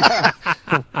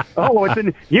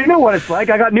 You know what it's like.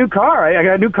 I got a new car. I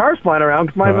got new cars flying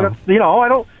around. I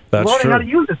don't. That's learning true. How to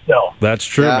use it still. That's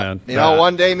true, man.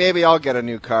 One day maybe I'll get a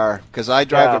new car because I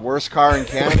drive the worst car in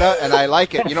Canada, and I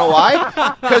like it. You know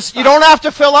why? Because you don't have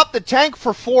to fill up the tank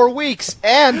for 4 weeks,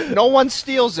 and no one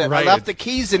steals it. Right. I left the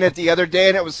keys in it the other day,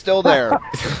 and it was still there.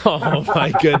 Oh,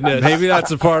 my goodness. Maybe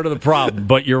that's a part of the problem,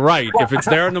 but you're right. If it's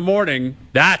there in the morning,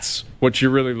 that's what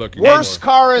you're really looking for. Worst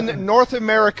car in North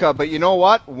America, but you know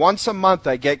what? Once a month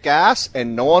I get gas,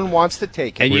 and no one wants to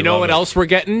take it. And you know what else we're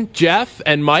getting, Jeff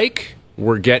and Mike?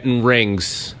 We're getting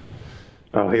rings.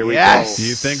 Oh, here we go. Do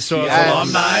you think so? Yes. As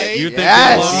alumni? You think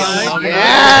alumni?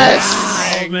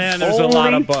 Yes. Oh, man, there's a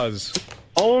lot of buzz.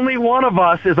 Only one of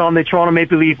us is on the Toronto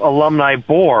Maple Leaf alumni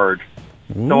board.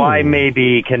 Ooh. So I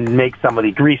maybe can make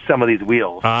grease some of these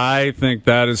wheels. I think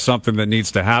that is something that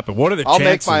needs to happen. What are the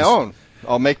chances?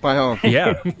 I'll make my own.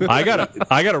 Yeah. I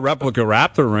got a replica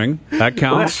Raptor ring. That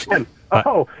counts.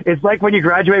 Oh, it's like when you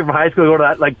graduate from high school, go to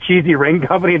that like cheesy ring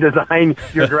company and design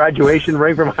your graduation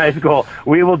ring from high school.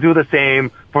 We will do the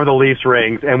same for the Leafs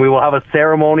rings, and we will have a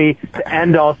ceremony to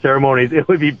end all ceremonies. It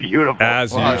would be beautiful.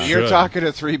 As Well, you you're should. talking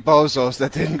to three bozos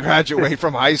that didn't graduate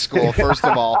from high school, first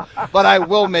of all. But I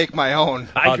will make my own.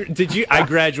 I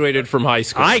graduated from high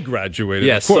school. I graduated,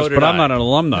 Yes, of course, so did but I'm I. not an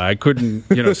alumni. I couldn't,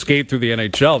 skate through the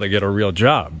NHL to get a real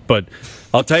job. But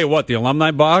I'll tell you what, the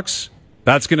alumni box,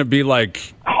 that's going to be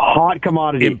like Hot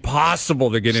commodity.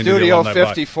 impossible to get into the Studio alumni box.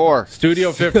 54.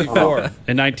 Studio 54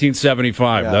 in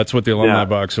 1975. Yeah. That's what the alumni Yeah.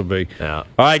 box will be. Yeah. All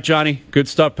right, Johnny. Good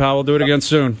stuff, pal. We'll do it again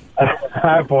soon. All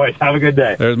right, boys. Have a good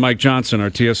day. There's Mike Johnson, our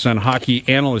TSN hockey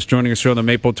analyst, joining us here on the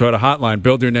Maple Toyota Hotline.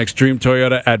 Build your next dream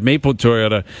Toyota at Maple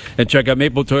Toyota. And check out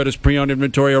Maple Toyota's pre-owned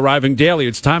inventory arriving daily.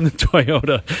 It's time to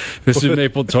Toyota. Visit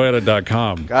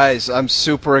mapletoyota.com. Guys, I'm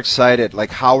super excited.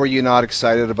 Like, how are you not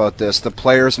excited about this? The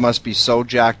players must be so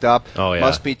jacked up. Oh, yeah.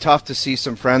 Must be tough to see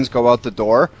some friends go out the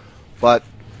door. But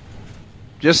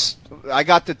I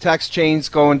got the text chains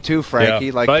going too, Frankie.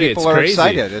 Yeah. Like, Buddy, people it's are crazy.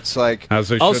 excited. It's like, As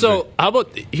they should Also, be. how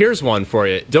about here's one for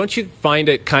you. Don't you find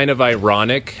it kind of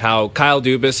ironic how Kyle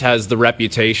Dubas has the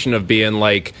reputation of being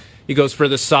like he goes for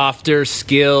the softer,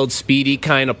 skilled, speedy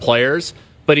kind of players,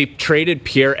 but he traded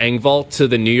Pierre Engvall to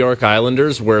the New York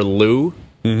Islanders where Lou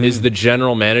is the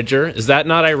general manager. Is that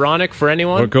not ironic for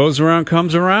anyone? What goes around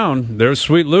comes around. There's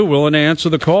Sweet Lou willing to answer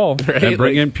the call Right? and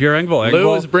bring Like, in Pierre Engvall.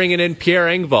 Lou is bringing in Pierre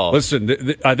Engvall.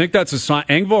 Listen, I think that's a sign.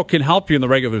 Engvall can help you in the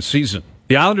regular season.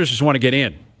 The Islanders just want to get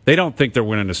in. They don't think they're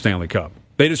winning the Stanley Cup.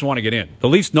 They just want to get in. The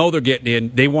Leafs know they're getting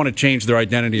in. They want to change their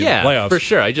identity in the playoffs. for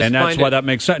sure. I just and that's find why it- that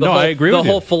makes sense. the No, whole- I agree the with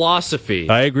you. whole philosophy.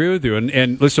 I agree with you.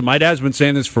 And listen, my dad's been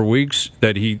saying this for weeks,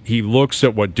 that he looks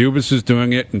at what Dubas is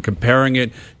doing it and comparing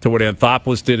it to what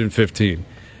Anthopoulos did in 15.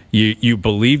 You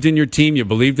believed in your team, you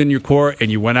believed in your core,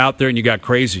 and you went out there and you got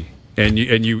crazy. And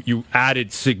you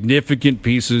added significant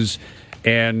pieces.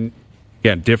 And,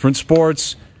 again, different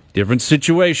sports, different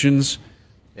situations.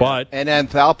 But and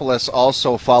Anthopoulos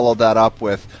also followed that up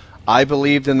with, I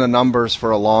believed in the numbers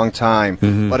for a long time,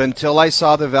 but until I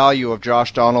saw the value of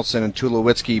Josh Donaldson and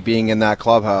Tulowitzki being in that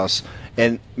clubhouse,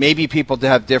 and maybe people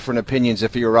have different opinions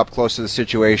if you're up close to the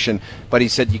situation, but he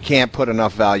said you can't put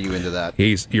enough value into that.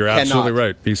 you're absolutely Cannot.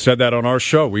 right. He said that on our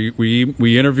show.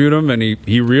 We interviewed him, and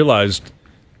he realized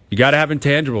you got to have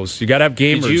intangibles. You got to have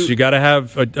gamers. You got to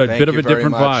have a bit of you a very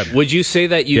different much. vibe. Would you say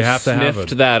that you, You have to have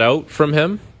sniffed it. that out from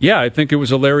him? Yeah, I think it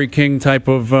was a Larry King type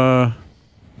of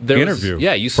There was- interview.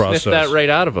 yeah, you process. sniffed that right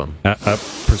out of him.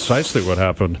 Precisely what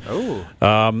happened. Oh.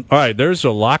 All right, there's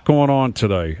a lot going on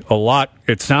today. A lot.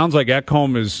 It sounds like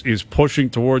Ekholm is pushing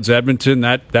towards Edmonton.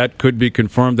 That could be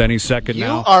confirmed any second You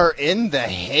now. are in the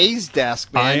Hayes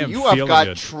desk, man. I am You have feeling got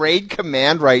it. trade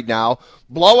command right now.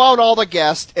 Blow out all the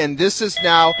guests, and this is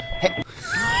now.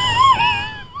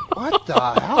 What the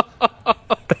hell?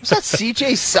 Was that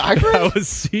CJ Cyber? That was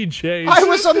CJ. I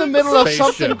was in the middle of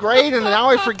Spaceship. something great, and now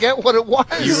I forget what it was.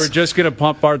 You were just going to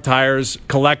pump our tires.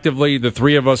 Collectively, the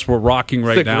three of us were rocking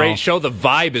right It's a now. great show. The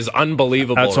vibe is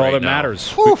unbelievable. That's all right that now. matters.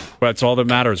 Whew. That's all that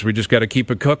matters. We just got to keep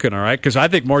it cooking, all right? Because I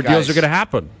think more deals Guys. are going to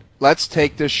happen. Let's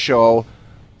take this show.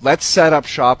 Let's set up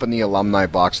shop in the alumni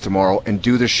box tomorrow and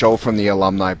do the show from the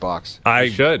alumni box. I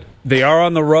should. They are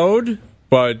on the road,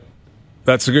 but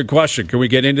that's a good question. Can we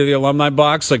get into the alumni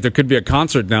box? Like there could be a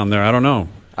concert down there. I don't know.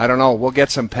 I don't know. We'll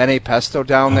get some penne pesto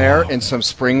down there and some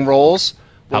spring rolls.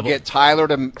 We'll How get Tyler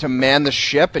to man the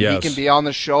ship, and he Yes. can be on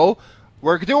the show.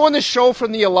 We're doing the show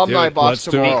from the alumni Dude, box let's do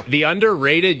it. tomorrow. The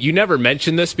underrated, you never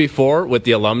mentioned this before with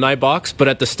the alumni box, but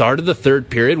at the start of the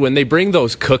third period, when they bring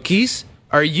those cookies,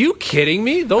 are you kidding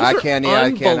me? Those I are can't. Yeah,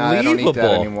 I can't. I don't eat that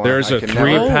unbelievable. anymore. There's I a can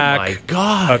three never- pack. Oh, my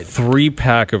God. A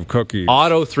 3-pack of cookies.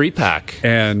 Auto 3-pack.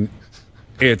 And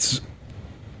it's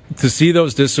to see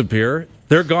those disappear.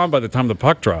 They're gone by the time the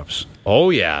puck drops. Oh,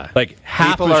 yeah. Like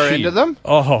half People a are sheet. into them?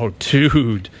 Oh,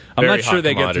 dude! I'm Very not sure hot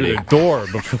they get through commodity. the door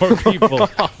before people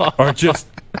are just.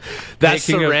 That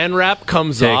taking a- saran wrap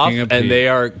comes taking off, a peek. and they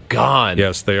are gone.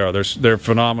 Yes, they are. They're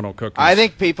phenomenal cookies. I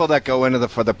think people that go into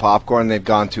for the popcorn, they've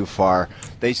gone too far.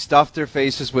 They stuff their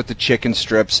faces with the chicken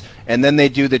strips, and then they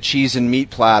do the cheese and meat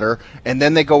platter, and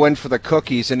then they go in for the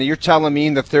cookies. And you're telling me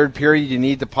in the third period you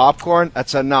need the popcorn?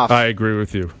 That's enough. I agree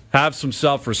with you. Have some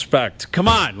self-respect. Come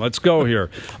on, let's go here.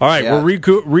 All right, Yeah. we're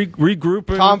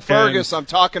regrouping. Tom and- Fergus, I'm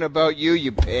talking about you,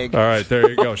 you pig. All right, there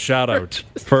you go. Shout out,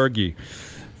 Fergie.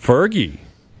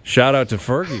 Shout out to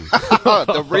Fergie.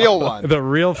 The real one. The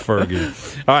real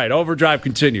Fergie. All right, Overdrive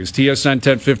continues. TSN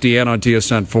 1050 and on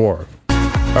TSN 4.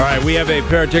 All right, we have a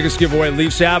pair of tickets giveaway.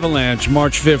 Leafs Avalanche,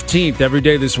 March 15th. Every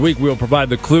day this week, we'll provide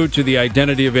the clue to the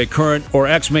identity of a current or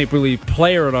ex-Maple Leaf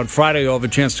player, and on Friday, you'll have a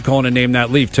chance to call in and name that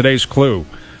Leaf. Today's clue,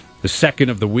 the second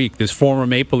of the week. This former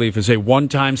Maple Leaf is a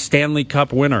one-time Stanley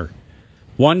Cup winner.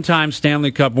 One-time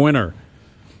Stanley Cup winner.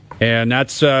 And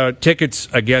that's tickets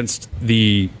against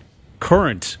the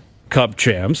current Cup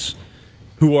champs,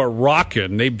 who are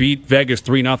rocking. They beat Vegas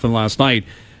 3-0 last night.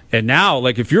 And now,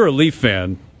 like, if you're a Leaf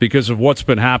fan, because of what's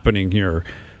been happening here,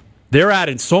 they're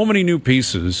adding so many new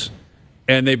pieces,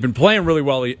 and they've been playing really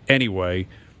well anyway.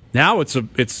 Now it's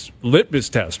litmus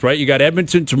test, right? You got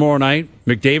Edmonton tomorrow night.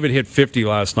 McDavid hit 50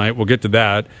 last night. We'll get to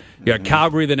that. You got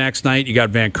Calgary the next night. You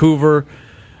got Vancouver.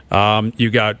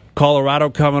 You got Colorado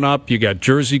coming up. You got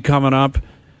Jersey coming up.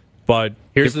 But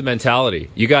here's the mentality.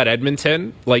 You got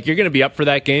Edmonton. Like, you're going to be up for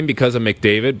that game because of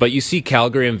McDavid, but you see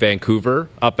Calgary and Vancouver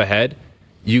up ahead.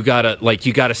 You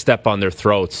gotta step on their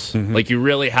throats. Mm-hmm. Like, you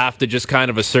really have to just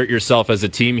kind of assert yourself as a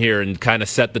team here and kind of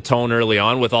set the tone early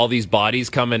on with all these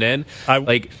bodies coming in.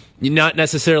 You're not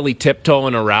necessarily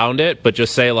tiptoeing around it, but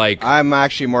just say, like... I'm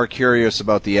actually more curious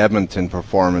about the Edmonton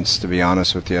performance, to be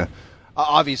honest with you.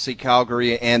 Obviously,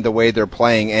 Calgary and the way they're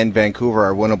playing and Vancouver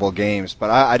are winnable games, but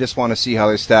I just want to see how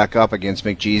they stack up against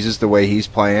McJesus, the way he's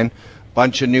playing.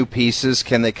 Bunch of new pieces.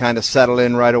 Can they kind of settle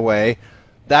in right away?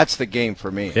 That's the game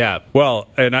for me. Yeah, well,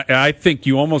 and I think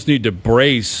you almost need to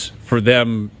brace for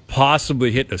them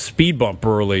possibly hitting a speed bump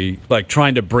early, like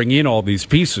trying to bring in all these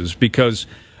pieces, because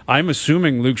I'm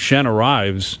assuming Luke Schenn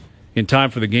arrives in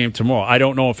time for the game tomorrow. I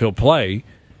don't know if he'll play,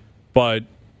 but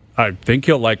I think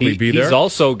he'll likely be there. He's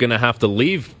also going to have to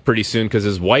leave pretty soon because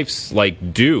his wife's,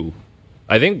 due.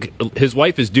 I think his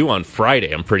wife is due on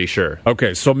Friday, I'm pretty sure.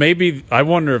 Okay, so maybe, I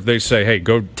wonder if they say, hey,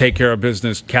 go take care of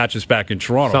business, catch us back in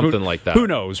Toronto. Something like that. Who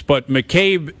knows? But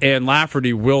McCabe and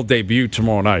Lafferty will debut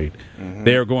tomorrow night. Mm-hmm.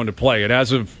 They are going to play. And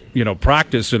as of,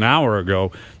 practice an hour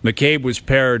ago, McCabe was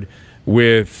paired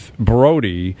with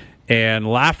Brody, and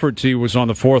Lafferty was on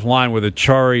the fourth line with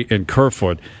Achari and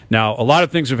Kerfoot. Now, a lot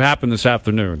of things have happened this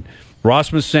afternoon.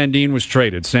 Rasmus Sandin was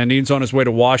traded. Sandin's on his way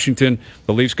to Washington.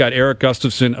 The Leafs got Eric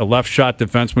Gustafsson, a left-shot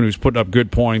defenseman who's putting up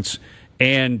good points,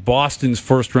 and Boston's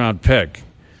first-round pick,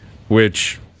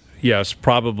 which, yes,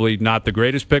 probably not the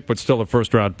greatest pick, but still a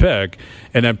first-round pick.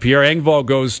 And then Pierre Engvall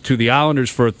goes to the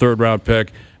Islanders for a third-round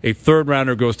pick. A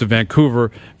third-rounder goes to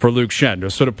Vancouver for Luke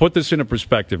Schenn. So to put this into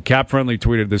perspective, Cap Friendly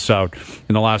tweeted this out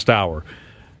in the last hour.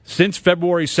 Since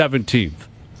February 17th,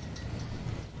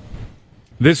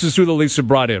 this is who the Leafs have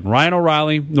brought in: Ryan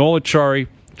O'Reilly, Noel Achari,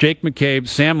 Jake McCabe,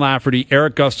 Sam Lafferty,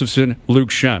 Eric Gustafsson, Luke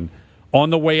Schenn. On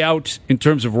the way out, in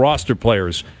terms of roster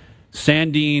players,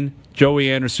 Sandin, Joey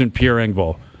Anderson, Pierre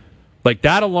Engvall. Like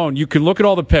that alone, you can look at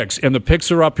all the picks, and the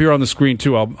picks are up here on the screen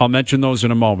too. I'll mention those in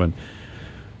a moment.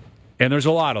 And there's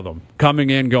a lot of them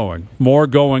coming and going, more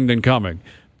going than coming.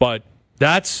 But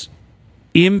that's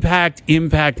impact,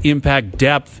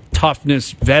 depth,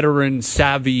 toughness, veteran,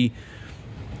 savvy.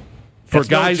 For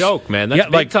guys, no joke, man.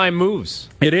 That's big time moves.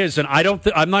 It is, and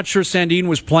I'm not sure Sandin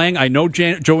was playing. I know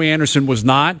Joey Anderson was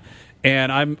not,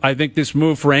 and I think this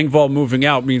move for Engvall moving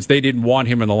out means they didn't want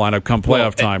him in the lineup come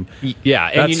playoff time. Yeah,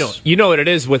 and you know what it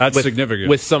is with significant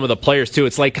with some of the players too.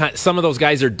 It's like some of those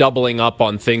guys are doubling up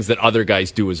on things that other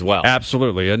guys do as well.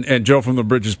 Absolutely, and Joe from the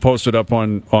Bridges posted up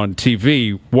on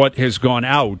TV what has gone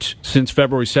out since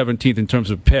February 17th in terms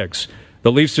of picks.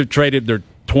 The Leafs have traded their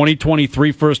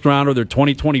 2023 first rounder, their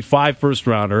 2025 first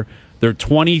rounder, their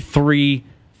 23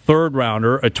 third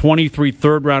rounder, a 23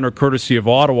 third rounder courtesy of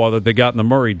Ottawa that they got in the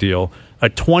Murray deal, a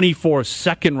 24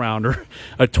 second rounder,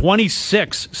 a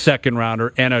 26 second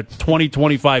rounder, and a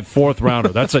 2025 fourth rounder.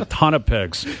 That's a ton of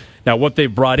picks. Now, what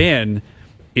they've brought in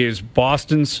is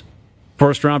Boston's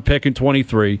first round pick in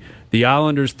 23, the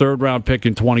Islanders' third round pick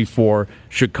in 24,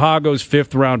 Chicago's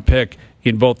fifth round pick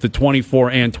in both the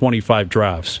 24 and 25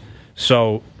 drafts.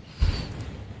 So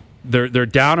they're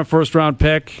down a first round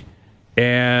pick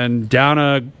and down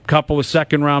a couple of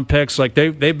second round picks. Like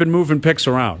they've been moving picks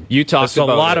around. You talked about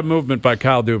a lot of movement by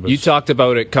Kyle Dubas. You talked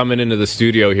about it coming into the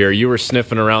studio here. You were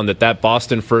sniffing around that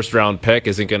Boston first round pick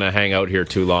isn't going to hang out here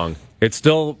too long. It's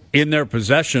still in their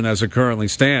possession as it currently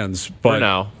stands. But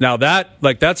for now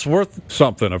that's worth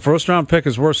something. A first-round pick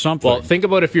is worth something. Well, think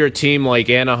about if you're a team like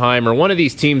Anaheim or one of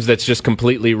these teams that's just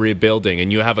completely rebuilding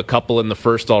and you have a couple in the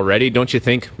first already. Don't you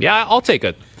think, yeah, I'll take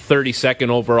a 32nd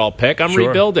overall pick. I'm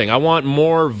rebuilding. I want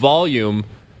more volume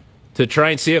to try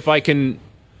and see if I can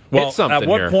hit something at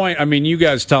what point, I mean, you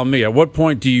guys tell me, at what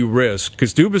point do you risk,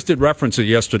 because Dubas did reference it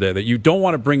yesterday, that you don't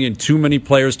want to bring in too many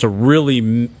players to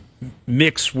really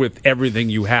mix with everything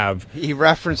you have. He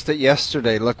referenced it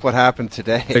yesterday. Look what happened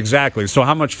today. Exactly. So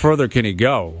how much further can he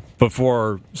go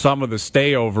before some of the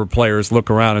stayover players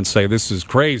look around and say, this is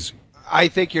crazy? I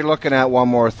think you're looking at one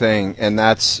more thing, and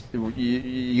that's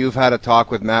you've had a talk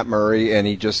with Matt Murray, and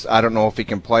I don't know if he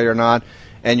can play or not,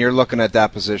 and you're looking at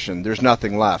that position. There's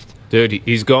nothing left. Dude,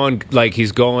 he's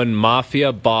going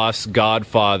mafia boss,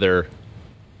 Godfather,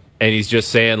 and he's just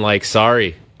saying, like,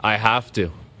 sorry, I have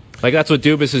to. Like, that's what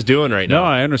Dubas is doing right now. No,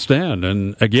 I understand.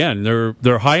 And again,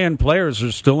 their high-end players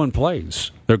are still in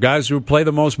place. They're guys who play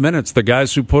the most minutes. The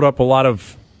guys who put up a lot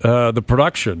of the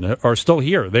production are still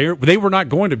here. They were not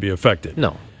going to be affected.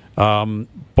 No.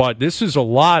 But this is a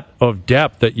lot of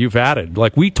depth that you've added.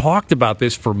 Like, we talked about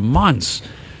this for months.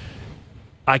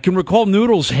 I can recall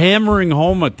Noodles hammering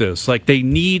home at this. Like, they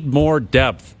need more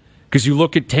depth. Because you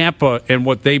look at Tampa and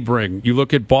what they bring. You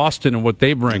look at Boston and what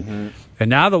they bring. Mm-hmm. And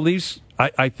now the Leafs,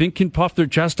 I think, can puff their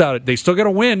chest out. They still got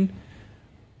to win.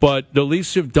 But the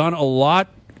Leafs have done a lot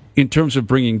in terms of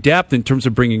bringing depth, in terms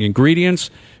of bringing ingredients.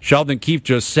 Sheldon Keefe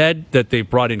just said that they've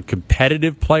brought in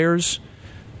competitive players.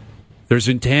 There's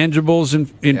intangibles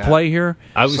in play here.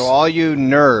 So all you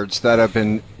nerds that have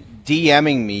been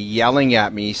DMing me, yelling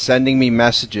at me, sending me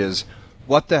messages,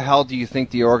 what the hell do you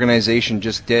think the organization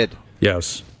just did?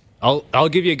 Yes. I'll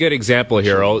give you a good example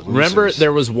here. Remember,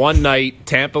 there was one night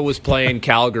Tampa was playing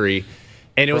Calgary,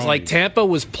 and it was like Tampa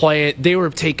was playing. They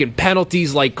were taking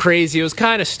penalties like crazy. It was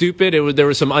kind of stupid. There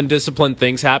were some undisciplined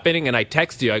things happening, and I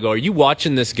text you. I go, "Are you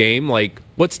watching this game? Like,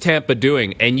 what's Tampa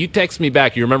doing?" And you text me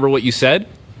back. You remember what you said?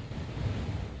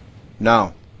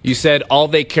 No. You said all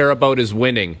they care about is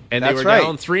winning, and That's they were right.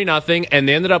 down 3-0, and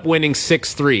they ended up winning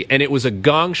 6-3, and it was a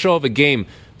gong show of a game.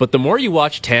 But the more you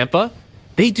watch Tampa,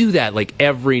 they do that like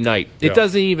every night. It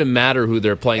doesn't even matter who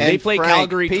they're playing. And they play Frank,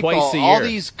 Calgary twice a year. All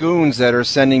these goons that are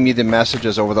sending me the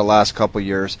messages over the last couple of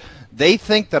years, they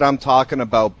think that I'm talking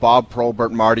about Bob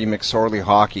Probert, Marty McSorley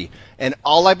hockey. And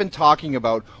all I've been talking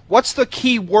about, what's the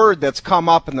key word that's come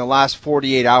up in the last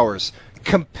 48 hours?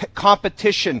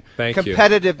 Competition,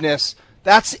 competitiveness.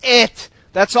 That's it.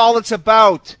 That's all it's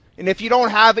about. And if you don't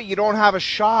have it, you don't have a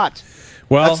shot.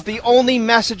 Well, that's the only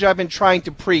message I've been trying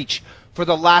to preach for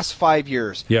the last 5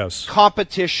 years. Yes.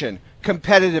 Competition,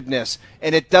 competitiveness,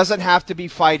 and it doesn't have to be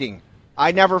fighting.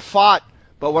 I never fought,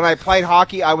 but when I played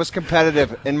hockey, I was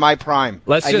competitive in my prime.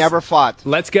 I never fought.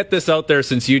 Let's get this out there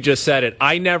since you just said it.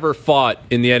 I never fought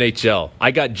in the NHL.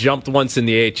 I got jumped once in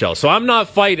the AHL. So I'm not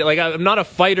fighting. Like, I'm not a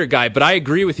fighter guy, but I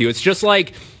agree with you. It's just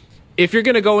like if you're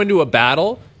going to go into a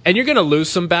battle, and you're going to lose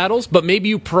some battles, but maybe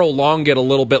you prolong it a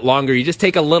little bit longer. You just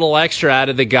take a little extra out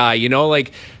of the guy, you know?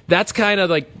 Like, that's kind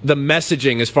of like the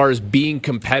messaging as far as being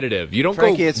competitive. You don't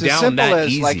Frankie, go it's down as simple that as,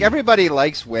 easy. like, everybody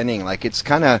likes winning. Like, it's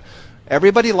kind of,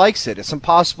 everybody likes it. It's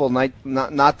impossible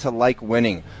not to like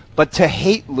winning. But to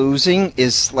hate losing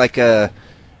is like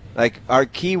our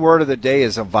key word of the day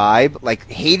is a vibe. Like,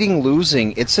 hating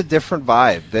losing, it's a different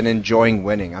vibe than enjoying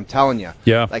winning. I'm telling you.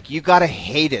 Yeah. Like, you got to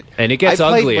hate it. And it gets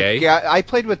ugly, Yeah, I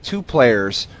played with 3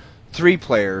 players.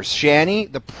 Shanny,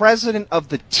 the president of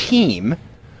the team,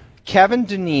 Kevin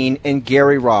Dineen, and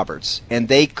Gary Roberts. And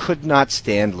they could not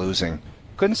stand losing.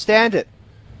 Couldn't stand it.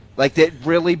 Like, it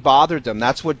really bothered them.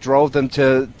 That's what drove them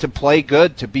to play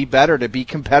good, to be better, to be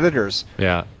competitors.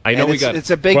 Yeah, I know. It's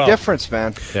a big difference,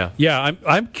 man. Yeah.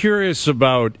 I'm curious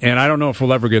about, and I don't know if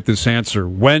we'll ever get this answer,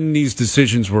 when these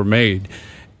decisions were made.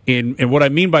 And what I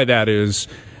mean by that is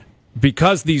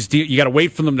because you got to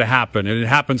wait for them to happen, and it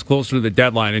happens closer to the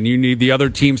deadline, and you need the other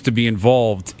teams to be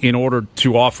involved in order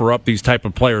to offer up these type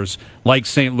of players, like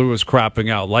St. Louis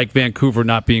crapping out, like Vancouver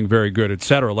not being very good, et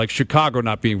cetera, like Chicago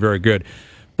not being very good.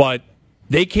 But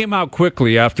they came out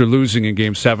quickly after losing in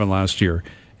Game 7 last year,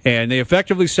 and they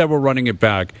effectively said we're running it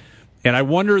back. And I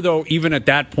wonder, though, even at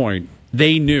that point,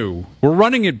 they knew we're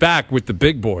running it back with the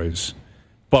big boys,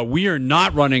 but we are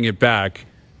not running it back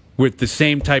with the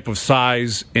same type of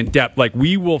size and depth. Like,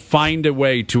 we will find a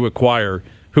way to acquire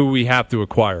who we have to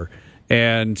acquire.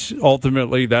 And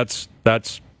ultimately, that's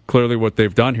clearly what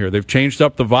they've done here. They've changed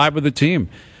up the vibe of the team.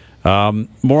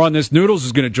 More on this. Noodles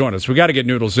is going to join us. We got to get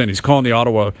Noodles in. He's calling the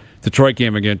Ottawa-Detroit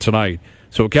game again tonight.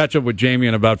 So we'll catch up with Jamie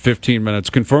in about 15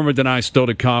 minutes. Confirm or deny still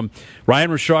to come.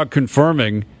 Ryan Rishaug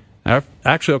confirming.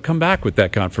 Actually, I'll come back with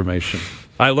that confirmation.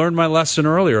 I learned my lesson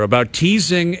earlier about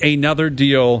teasing another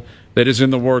deal that is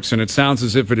in the works, and it sounds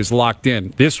as if it is locked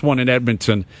in. This one in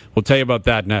Edmonton. We'll tell you about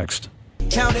that next.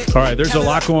 All right, there's a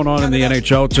lot going on in the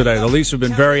NHL today. The Leafs have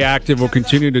been very active. We'll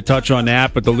continue to touch on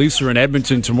that, but the Leafs are in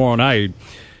Edmonton tomorrow night.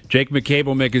 Jake McCabe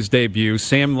will make his debut.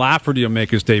 Sam Lafferty will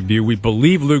make his debut. We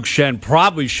believe Luke Schenn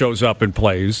probably shows up and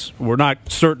plays. We're not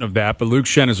certain of that, but Luke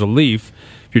Schenn is a Leaf,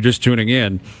 if you're just tuning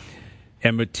in.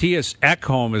 and Matthias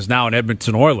Ekholm is now an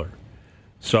Edmonton Oiler.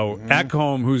 So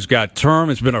Ekholm, who's got term,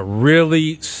 has been a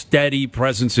really steady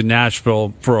presence in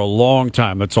Nashville for a long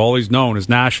time. That's all he's known is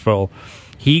Nashville.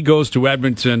 He goes to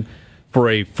Edmonton for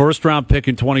a first-round pick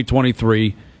in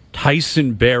 2023,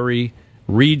 Tyson Barrie,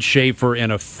 Reed Schaefer,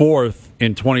 and a fourth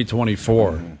in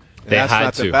 2024. That's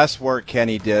not the best work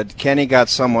Kenny did. Kenny got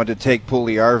someone to take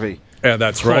Puljujarvi. Yeah,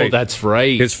 that's right. Oh, that's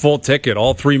right. His full ticket,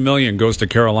 all $3 million, goes to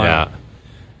Carolina.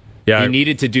 Yeah. He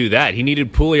needed to do that. He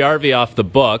needed Puljujarvi off the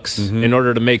books in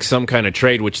order to make some kind of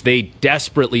trade, which they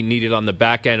desperately needed on the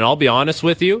back end. And I'll be honest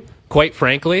with you, quite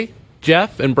frankly,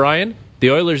 Jeff and Brian,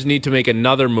 the Oilers need to make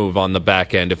another move on the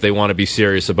back end if they want to be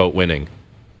serious about winning.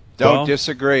 Don't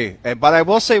disagree. But I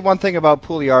will say one thing about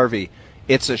Puljujarvi.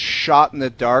 It's a shot in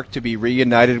the dark to be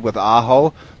reunited with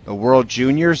Aho. The World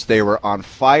Juniors, they were on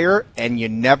fire, and you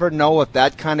never know if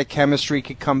that kind of chemistry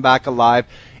could come back alive.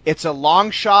 It's a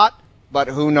long shot, but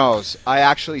who knows? I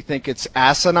actually think it's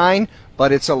asinine,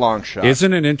 but it's a long shot.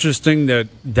 Isn't it interesting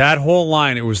that whole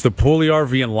line, it was the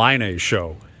Puljujarvi and Laine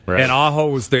show, and Aho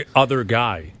was the other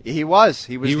guy. He was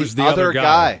the other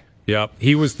guy. Yep,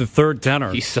 he was the third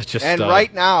tenor. He's such a stud. And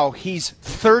right now, he's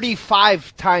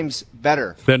 35 times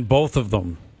better than both of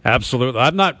them. Absolutely.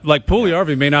 I'm not, like,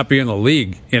 Puljujarvi may not be in the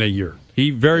league in a year. He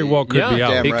very well could be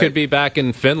out. He could be back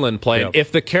in Finland playing. Yep.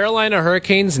 If the Carolina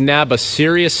Hurricanes nab a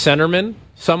serious centerman,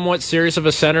 somewhat serious of a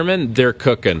centerman, they're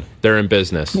cooking. They're in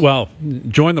business. Well,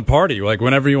 join the party. Like,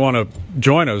 whenever you want to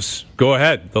join us, go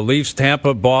ahead. The Leafs,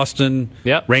 Tampa, Boston,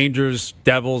 Rangers,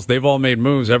 Devils, they've all made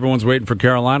moves. Everyone's waiting for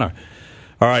Carolina.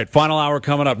 All right, final hour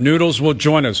coming up. Noodles will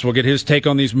join us. We'll get his take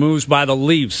on these moves by the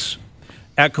Leafs.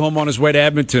 Ekholm on his way to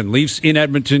Edmonton. Leafs in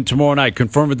Edmonton tomorrow night.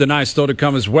 Confirm or deny still to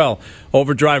come as well.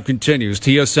 Overdrive continues.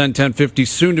 TSN 1050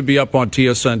 soon to be up on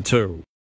TSN 2.